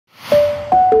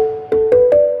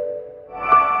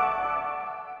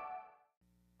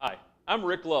I'm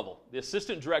Rick Lovall, the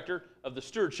Assistant Director of the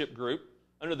Stewardship Group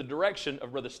under the direction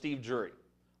of Brother Steve Jury.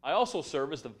 I also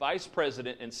serve as the Vice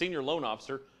President and Senior Loan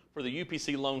Officer for the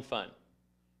UPC Loan Fund.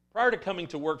 Prior to coming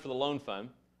to work for the Loan Fund,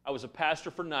 I was a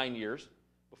pastor for 9 years.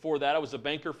 Before that, I was a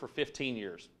banker for 15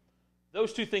 years.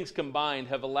 Those two things combined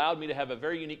have allowed me to have a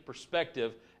very unique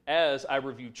perspective as I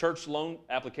review church loan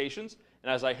applications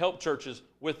and as I help churches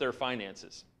with their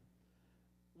finances.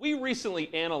 We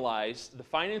recently analyzed the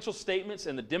financial statements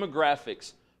and the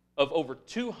demographics of over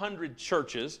 200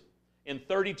 churches in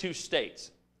 32 states.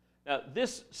 Now,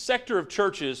 this sector of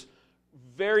churches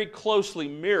very closely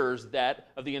mirrors that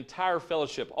of the entire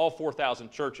fellowship, all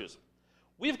 4,000 churches.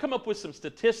 We've come up with some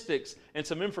statistics and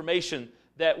some information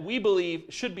that we believe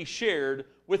should be shared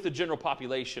with the general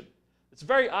population. It's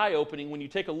very eye-opening when you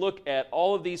take a look at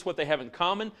all of these, what they have in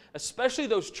common, especially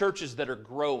those churches that are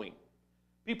growing.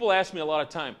 People ask me a lot of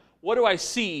time, what do I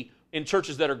see in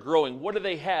churches that are growing? What do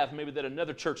they have maybe that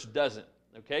another church doesn't?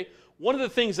 Okay? One of the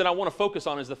things that I want to focus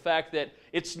on is the fact that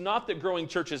it's not that growing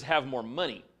churches have more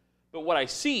money, but what I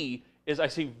see is I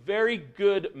see very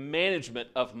good management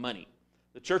of money.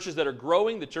 The churches that are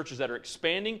growing, the churches that are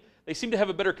expanding, they seem to have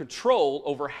a better control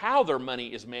over how their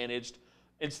money is managed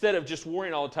instead of just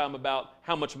worrying all the time about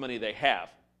how much money they have.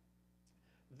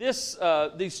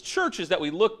 These churches that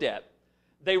we looked at,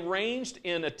 they ranged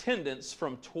in attendance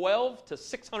from 12 to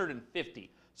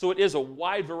 650. So it is a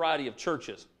wide variety of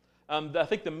churches. I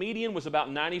think the median was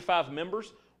about 95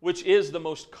 members, which is the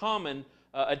most common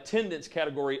attendance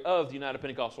category of the United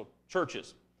Pentecostal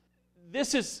churches.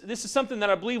 This is something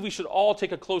that I believe we should all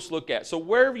take a close look at. So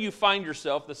wherever you find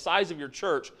yourself, the size of your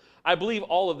church, I believe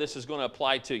all of this is going to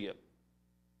apply to you.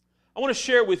 I want to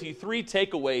share with you 3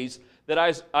 takeaways that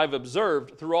I've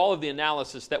observed through all of the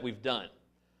analysis that we've done.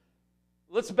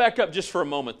 Let's back up just for a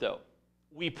moment, though.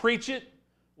 We preach it,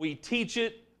 we teach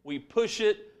it, we push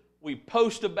it, we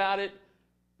post about it.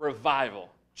 Revival,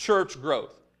 church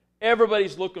growth.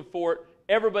 Everybody's looking for it.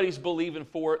 Everybody's believing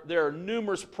for it. There are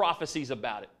numerous prophecies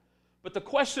about it. But the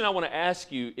question I want to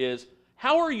ask you is,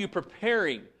 how are you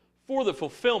preparing for the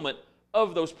fulfillment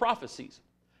of those prophecies?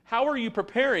 How are you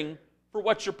preparing for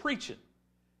what you're preaching?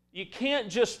 You can't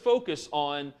just focus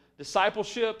on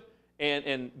discipleship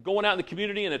and going out in the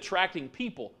community and attracting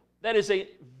people. That is a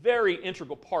very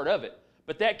integral part of it,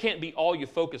 but that can't be all you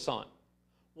focus on.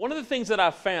 One of the things that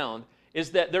I've found is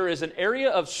that there is an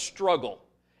area of struggle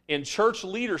in church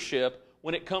leadership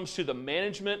when it comes to the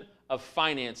management of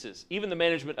finances, even the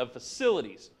management of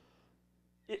facilities.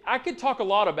 I could talk a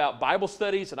lot about Bible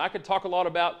studies, and I could talk a lot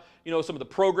about some of the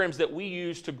programs that we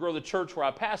use to grow the church where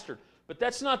I pastored, but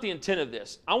that's not the intent of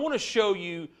this. I want to show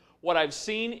you what I've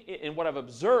seen and what I've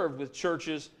observed with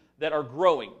churches that are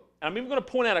growing. And I'm even going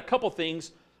to point out a couple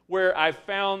things where I've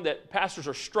found that pastors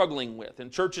are struggling with,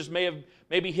 and churches may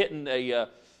be hitting a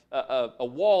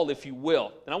wall, if you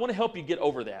will. And I want to help you get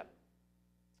over that.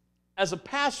 As a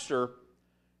pastor,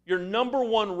 your number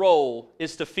one role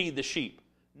is to feed the sheep.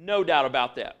 No doubt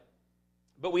about that.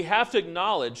 But we have to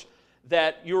acknowledge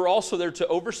that you're also there to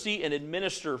oversee and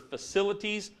administer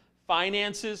facilities,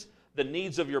 finances, the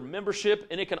needs of your membership,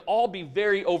 and it can all be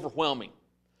very overwhelming.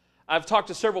 I've talked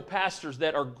to several pastors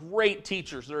that are great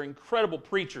teachers, they're incredible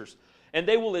preachers, and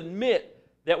they will admit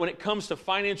that when it comes to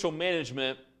financial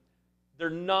management, they're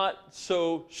not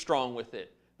so strong with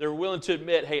it. They're willing to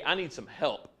admit, hey, I need some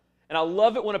help. And I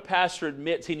love it when a pastor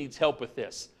admits he needs help with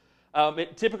this.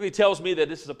 It typically tells me that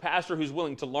this is a pastor who's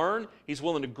willing to learn, he's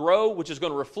willing to grow, which is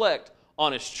going to reflect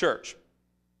on his church.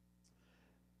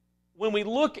 When we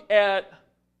look at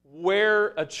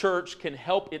where a church can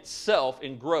help itself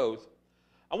in growth,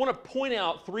 I want to point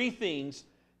out 3 things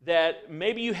that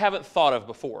maybe you haven't thought of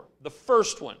before. The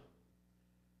first one,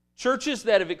 churches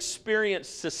that have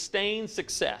experienced sustained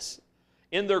success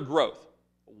in their growth.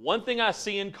 One thing I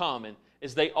see in common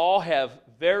is they all have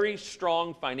very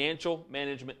strong financial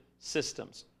management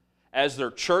systems. As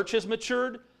their church has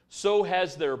matured, so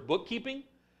has their bookkeeping.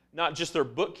 Not just their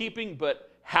bookkeeping,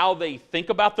 but how they think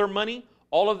about their money.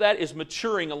 All of that is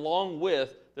maturing along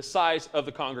with the size of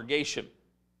the congregation.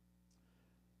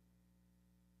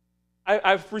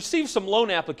 I've received some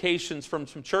loan applications from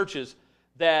some churches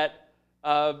that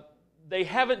they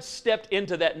haven't stepped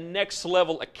into that next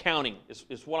level accounting,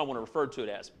 is what I want to refer to it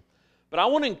as. But I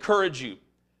want to encourage you,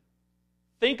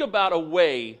 think about a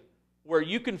way where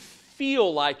you can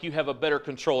feel like you have a better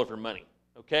control of your money,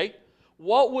 okay?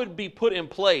 What would be put in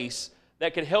place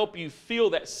that could help you feel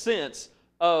that sense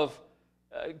of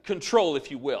control, if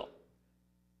you will?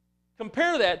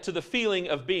 Compare that to the feeling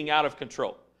of being out of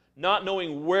control, not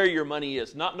knowing where your money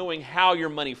is, not knowing how your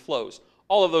money flows,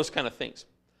 all of those kind of things.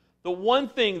 The one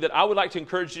thing that I would like to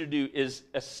encourage you to do is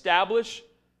establish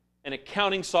an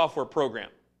accounting software program,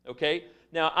 okay?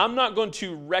 Now, I'm not going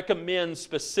to recommend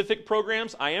specific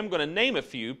programs. I am going to name a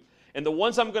few, and the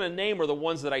ones I'm going to name are the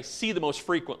ones that I see the most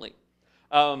frequently.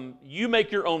 You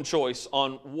make your own choice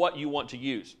on what you want to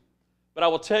use. But I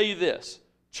will tell you this,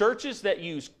 churches that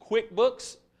use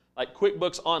QuickBooks, like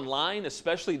QuickBooks Online,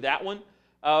 especially that one,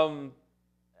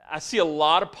 I see a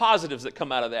lot of positives that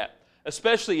come out of that,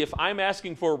 especially if I'm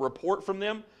asking for a report from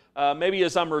them. Maybe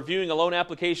as I'm reviewing a loan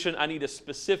application, I need a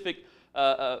specific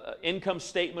income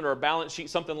statement or a balance sheet,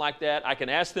 something like that. I can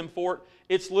ask them for it.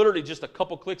 It's literally just a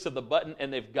couple clicks of the button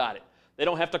and they've got it. They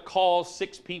don't have to call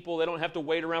 6 people. They don't have to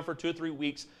wait around for 2 or 3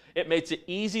 weeks. It makes it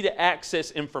easy to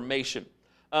access information.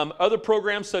 Other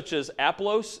programs such as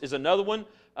Aplos is another one.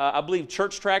 I believe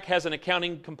ChurchTrack has an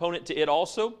accounting component to it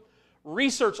also.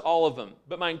 Research all of them.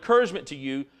 But my encouragement to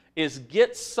you is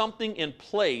get something in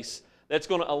place that's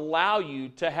going to allow you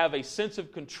to have a sense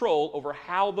of control over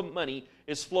how the money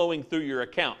is flowing through your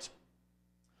accounts.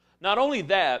 Not only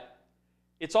that,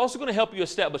 it's also going to help you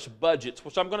establish budgets,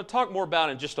 which I'm going to talk more about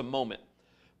in just a moment.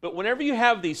 But whenever you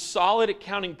have these solid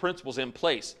accounting principles in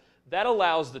place, that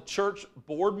allows the church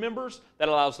board members, that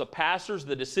allows the pastors,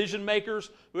 the decision makers,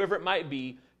 whoever it might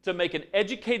be, to make an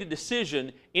educated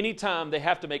decision anytime they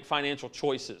have to make financial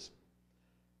choices.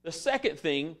 The second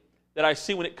thing that I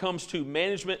see when it comes to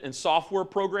management and software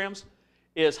programs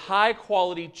is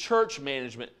high-quality church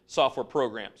management software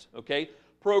programs, okay?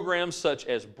 Programs such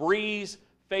as Breeze,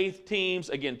 Faith Teams,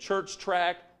 again,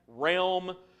 ChurchTrack,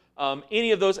 Realm,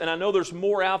 any of those, and I know there's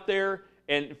more out there,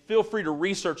 and feel free to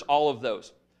research all of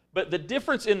those. But the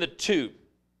difference in the two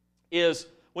is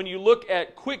when you look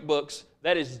at QuickBooks,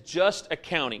 that is just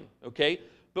accounting, okay?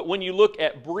 But when you look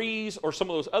at Breeze or some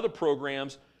of those other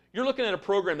programs, you're looking at a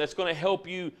program that's going to help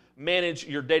you manage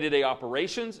your day-to-day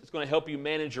operations. It's going to help you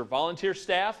manage your volunteer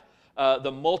staff,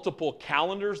 the multiple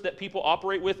calendars that people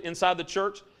operate with inside the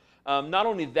church. Not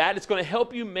only that, it's going to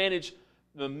help you manage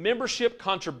the membership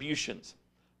contributions.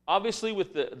 Obviously,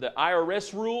 with the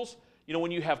IRS rules, you know,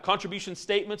 when you have contribution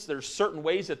statements, there's certain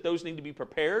ways that those need to be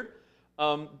prepared.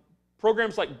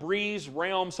 Programs like Breeze,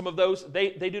 Realm, some of those,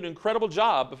 they do an incredible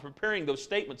job of preparing those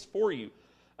statements for you.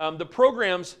 The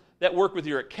programs that work with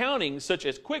your accounting, such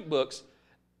as QuickBooks,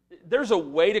 there's a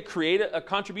way to create a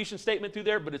contribution statement through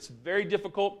there, but it's very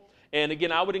difficult. And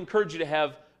again, I would encourage you to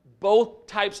have both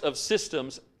types of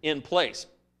systems in place.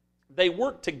 They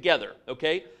work together,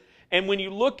 okay? And when you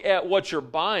look at what you're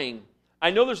buying, I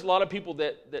know there's a lot of people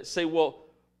that say, well,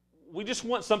 we just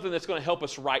want something that's going to help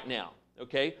us right now,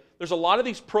 okay? There's a lot of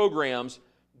these programs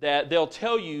that they'll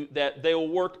tell you that they will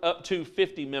work up to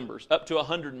 50 members, up to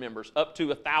 100 members, up to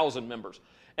 1,000 members.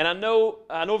 And I know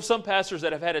of some pastors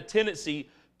that have had a tendency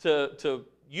to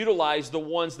utilize the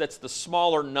ones that's the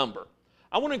smaller number.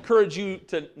 I want to encourage you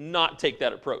to not take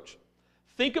that approach.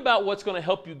 Think about what's going to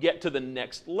help you get to the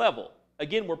next level.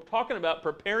 Again, we're talking about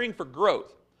preparing for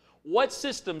growth. What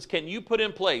systems can you put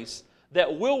in place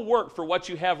that will work for what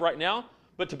you have right now?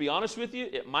 But to be honest with you,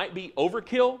 it might be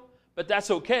overkill, but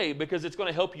that's okay because it's going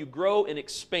to help you grow and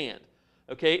expand.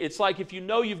 Okay, it's like if you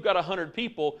know you've got 100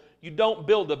 people, you don't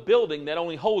build a building that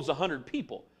only holds 100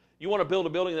 people. You want to build a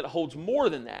building that holds more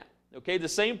than that. Okay, the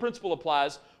same principle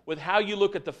applies with how you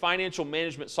look at the financial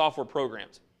management software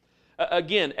programs.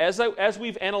 Again, as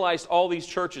we've analyzed all these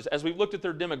churches, as we've looked at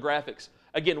their demographics,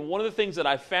 again, one of the things that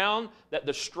I found that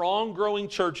the strong growing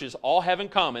churches all have in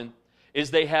common is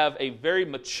they have a very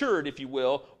matured, if you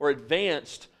will, or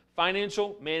advanced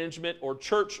financial management or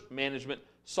church management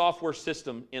software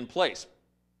system in place.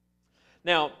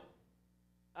 Now,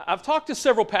 I've talked to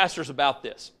several pastors about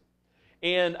this,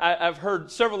 and I've heard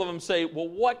several of them say, well,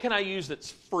 what can I use that's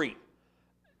free?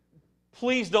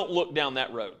 Please don't look down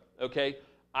that road, okay?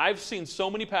 I've seen so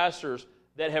many pastors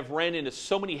that have ran into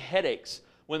so many headaches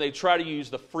when they try to use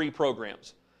the free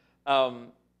programs.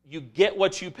 You get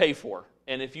what you pay for,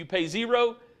 and if you pay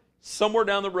zero, somewhere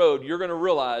down the road, you're going to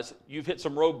realize you've hit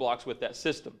some roadblocks with that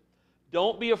system.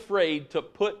 Don't be afraid to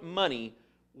put money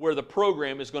where the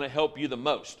program is going to help you the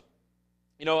most.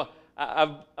 You know,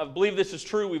 I believe this is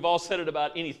true. We've all said it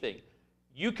about anything.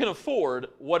 You can afford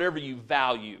whatever you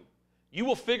value. You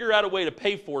will figure out a way to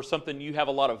pay for something you have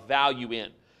a lot of value in.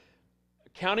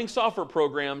 Accounting software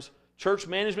programs, church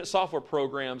management software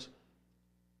programs,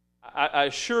 I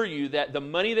assure you that the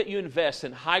money that you invest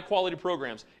in high-quality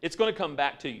programs, it's going to come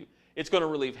back to you. It's going to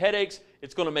relieve headaches.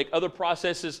 It's going to make other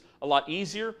processes a lot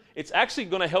easier. It's actually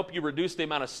going to help you reduce the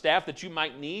amount of staff that you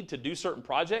might need to do certain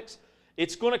projects.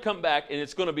 It's going to come back, and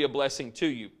it's going to be a blessing to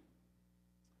you.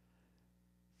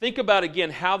 Think about, again,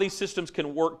 how these systems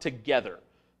can work together,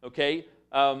 okay?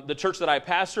 the church that I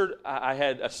pastored, I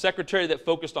had a secretary that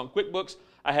focused on QuickBooks.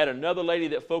 I had another lady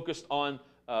that focused on,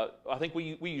 I think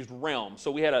we used Realm.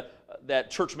 So we had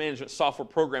that church management software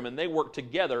program, and they worked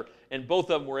together, and both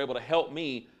of them were able to help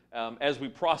me as we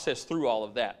processed through all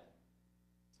of that.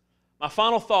 My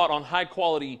final thought on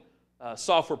high-quality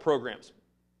software programs.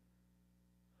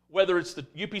 Whether it's the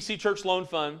UPC Church Loan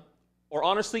Fund or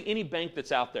honestly any bank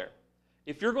that's out there,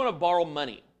 if you're going to borrow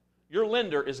money, your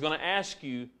lender is going to ask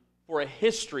you for a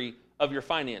history of your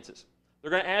finances. They're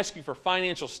going to ask you for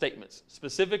financial statements,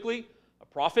 specifically a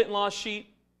profit and loss sheet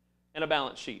and a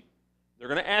balance sheet. They're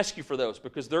going to ask you for those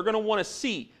because they're going to want to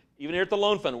see, even here at the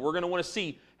Loan Fund, we're going to want to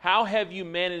see how have you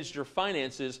managed your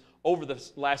finances over the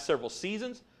last several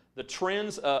seasons, the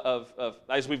trends of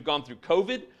as we've gone through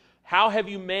COVID, how have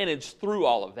you managed through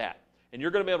all of that? And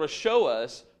you're going to be able to show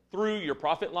us through your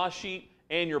profit and loss sheet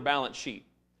and your balance sheet.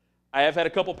 I have had a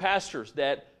couple pastors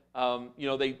that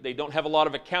they don't have a lot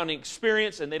of accounting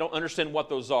experience and they don't understand what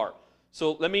those are.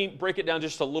 So let me break it down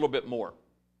just a little bit more.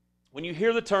 When you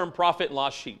hear the term profit and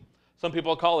loss sheet, some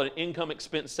people call it an income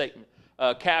expense statement,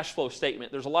 cash flow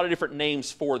statement. There's a lot of different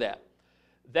names for that.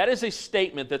 That is a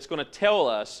statement that's going to tell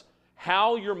us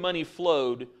how your money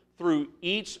flowed through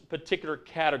each particular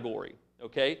category,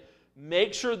 okay?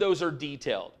 Make sure those are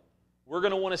detailed. We're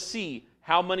going to want to see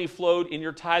how money flowed in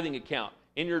your tithing account,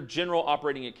 in your general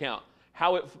operating account,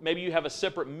 maybe you have a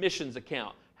separate missions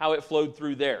account, how it flowed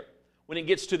through there. When it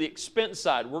gets to the expense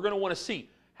side, we're going to want to see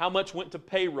how much went to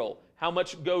payroll, how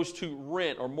much goes to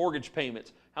rent or mortgage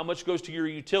payments, how much goes to your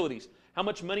utilities, how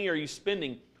much money are you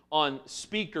spending on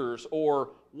speakers or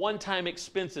one-time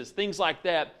expenses, things like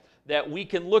that we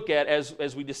can look at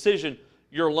as we decision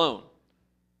your loan.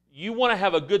 You want to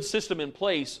have a good system in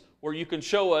place where you can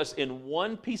show us in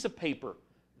one piece of paper,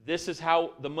 this is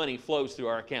how the money flows through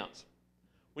our accounts.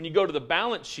 When you go to the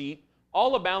balance sheet,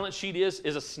 all a balance sheet is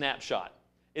a snapshot.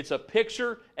 It's a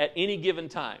picture at any given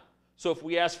time. So if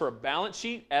we ask for a balance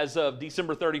sheet as of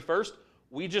December 31st,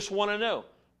 we just want to know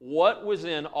what was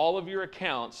in all of your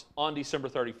accounts on December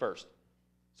 31st.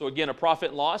 So again, a profit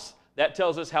and loss, that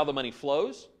tells us how the money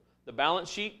flows. The balance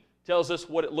sheet tells us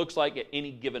what it looks like at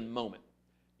any given moment.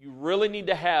 You really need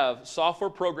to have software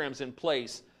programs in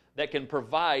place that can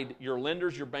provide your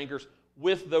lenders, your bankers,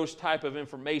 with those type of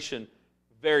information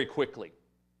very quickly.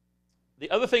 The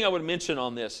other thing I would mention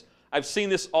on this, I've seen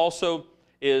this also,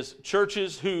 is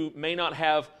churches who may not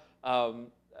have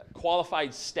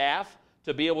qualified staff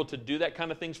to be able to do that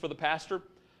kind of things for the pastor.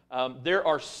 There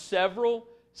are several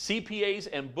CPAs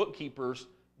and bookkeepers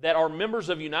that are members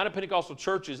of United Pentecostal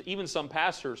churches, even some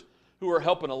pastors, who are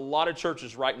helping a lot of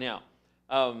churches right now.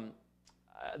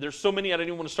 There's so many I don't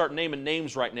even want to start naming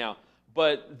names right now,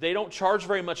 but they don't charge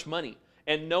very much money.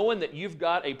 And knowing that you've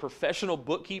got a professional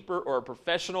bookkeeper or a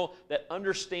professional that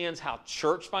understands how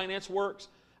church finance works,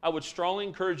 I would strongly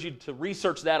encourage you to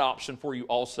research that option for you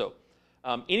also.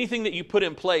 Anything that you put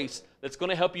in place that's going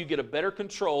to help you get a better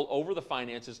control over the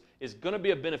finances is going to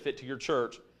be a benefit to your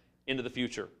church into the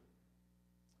future.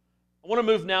 I want to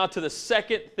move now to the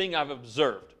second thing I've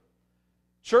observed.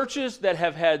 Churches that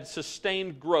have had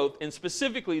sustained growth, and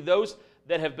specifically those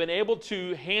that have been able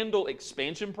to handle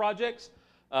expansion projects,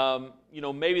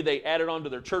 maybe they added on to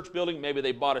their church building, maybe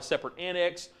they bought a separate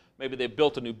annex, maybe they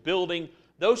built a new building.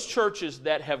 Those churches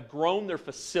that have grown their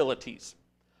facilities,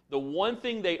 the one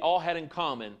thing they all had in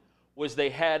common was they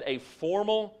had a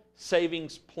formal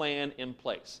savings plan in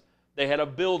place. They had a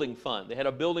building fund. They had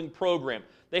a building program.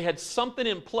 They had something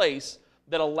in place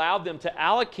that allowed them to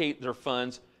allocate their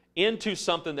funds into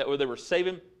something that they were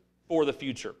saving for the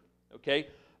future. Okay?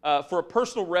 For a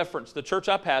personal reference, the church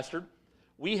I pastored,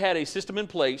 we had a system in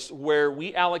place where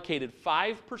we allocated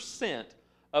 5%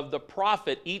 of the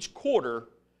profit each quarter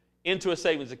into a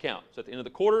savings account. So at the end of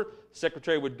the quarter, the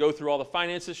secretary would go through all the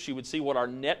finances. She would see what our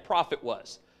net profit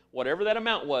was. Whatever that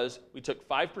amount was, we took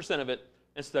 5% of it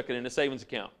and stuck it in a savings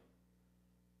account.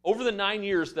 Over the 9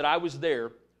 years that I was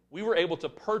there, we were able to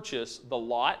purchase the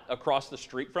lot across the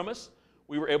street from us.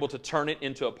 We were able to turn it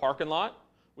into a parking lot.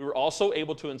 We were also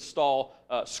able to install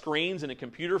screens and a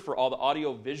computer for all the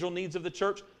audio-visual needs of the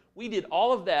church. We did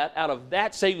all of that out of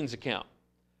that savings account.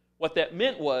 What that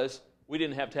meant was we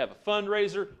didn't have to have a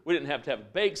fundraiser. We didn't have to have a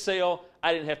bake sale.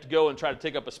 I didn't have to go and try to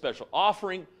take up a special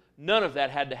offering. None of that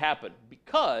had to happen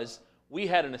because we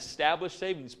had an established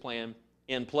savings plan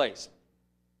in place.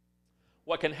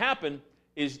 What can happen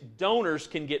is donors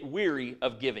can get weary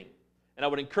of giving. And I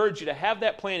would encourage you to have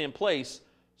that plan in place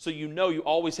so you know you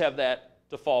always have that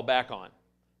to fall back on.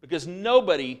 Because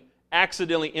nobody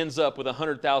accidentally ends up with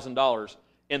 $100,000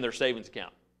 in their savings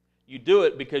account. You do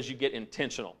it because you get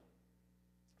intentional.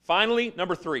 Finally,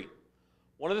 number 3,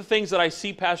 One of the things that I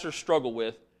see pastors struggle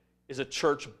with is a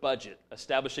church budget,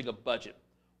 establishing a budget.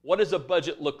 What does a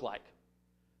budget look like?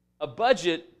 A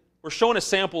budget, we're showing a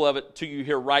sample of it to you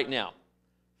here right now.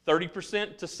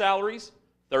 30% to salaries,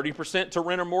 30% to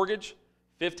rent or mortgage,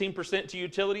 15% to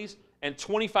utilities, and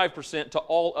 25% to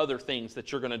all other things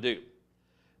that you're going to do.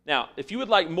 Now, if you would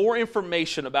like more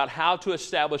information about how to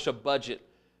establish a budget,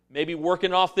 maybe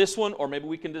working off this one, or maybe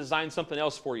we can design something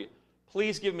else for you,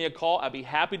 please give me a call. I'd be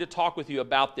happy to talk with you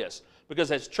about this,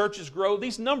 because as churches grow,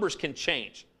 these numbers can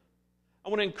change. I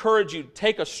want to encourage you to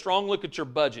take a strong look at your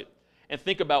budget and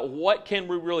think about what can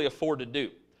we really afford to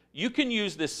do. You can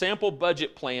use this sample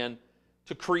budget plan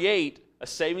to create a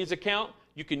savings account.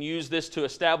 You can use this to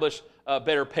establish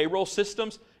better payroll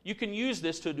systems. You can use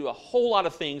this to do a whole lot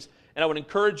of things, and I would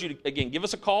encourage you to, again, give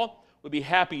us a call. We'd be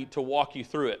happy to walk you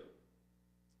through it.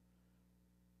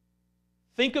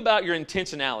 Think about your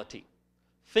intentionality.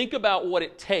 Think about what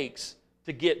it takes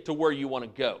to get to where you want to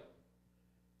go.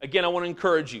 Again, I want to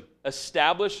encourage you,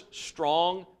 establish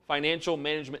strong financial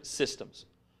management systems.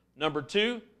 Number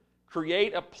 2,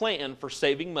 create a plan for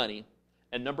saving money.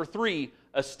 And number 3,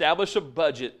 establish a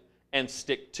budget and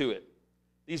stick to it.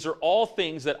 These are all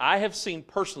things that I have seen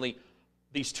personally.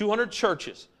 These 200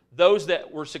 churches, those that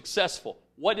were successful,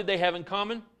 what did they have in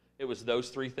common? It was those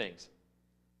 3 things.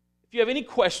 If you have any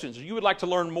questions or you would like to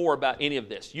learn more about any of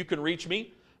this, you can reach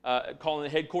me, calling the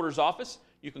headquarters office.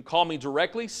 You can call me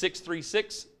directly,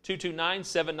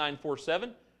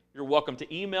 636-229-7947. You're welcome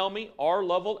to email me,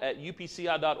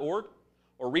 rlovall@upci.org,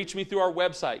 or reach me through our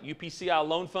website,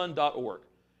 UPCILoanFund.org.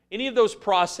 Any of those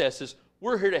processes,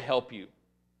 we're here to help you.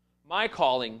 My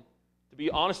calling, to be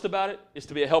honest about it, is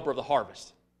to be a helper of the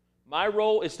harvest. My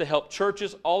role is to help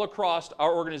churches all across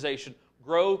our organization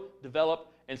grow, develop,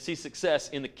 and see success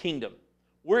in the kingdom.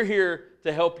 We're here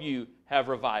to help you have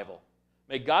revival.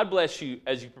 May God bless you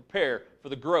as you prepare for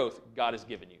the growth God has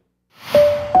given you.